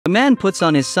The man puts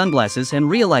on his sunglasses and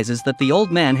realizes that the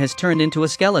old man has turned into a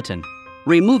skeleton.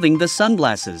 Removing the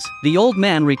sunglasses, the old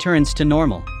man returns to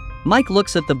normal. Mike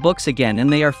looks at the books again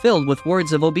and they are filled with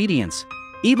words of obedience.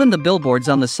 Even the billboards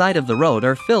on the side of the road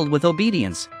are filled with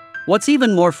obedience. What's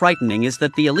even more frightening is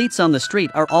that the elites on the street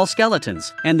are all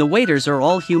skeletons, and the waiters are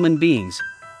all human beings.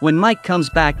 When Mike comes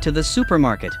back to the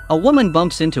supermarket, a woman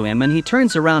bumps into him and he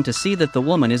turns around to see that the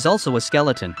woman is also a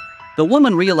skeleton. The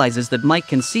woman realizes that Mike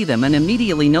can see them and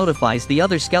immediately notifies the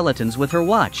other skeletons with her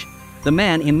watch. The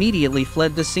man immediately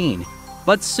fled the scene.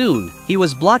 But soon, he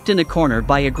was blocked in a corner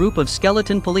by a group of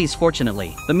skeleton police.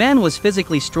 Fortunately, the man was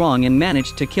physically strong and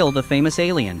managed to kill the famous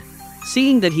alien.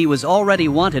 Seeing that he was already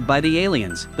wanted by the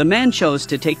aliens, the man chose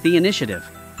to take the initiative.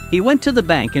 He went to the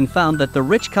bank and found that the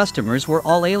rich customers were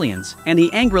all aliens, and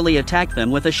he angrily attacked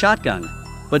them with a shotgun.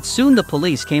 But soon the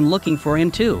police came looking for him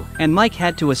too, and Mike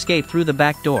had to escape through the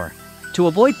back door. To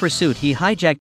avoid pursuit, he hijacked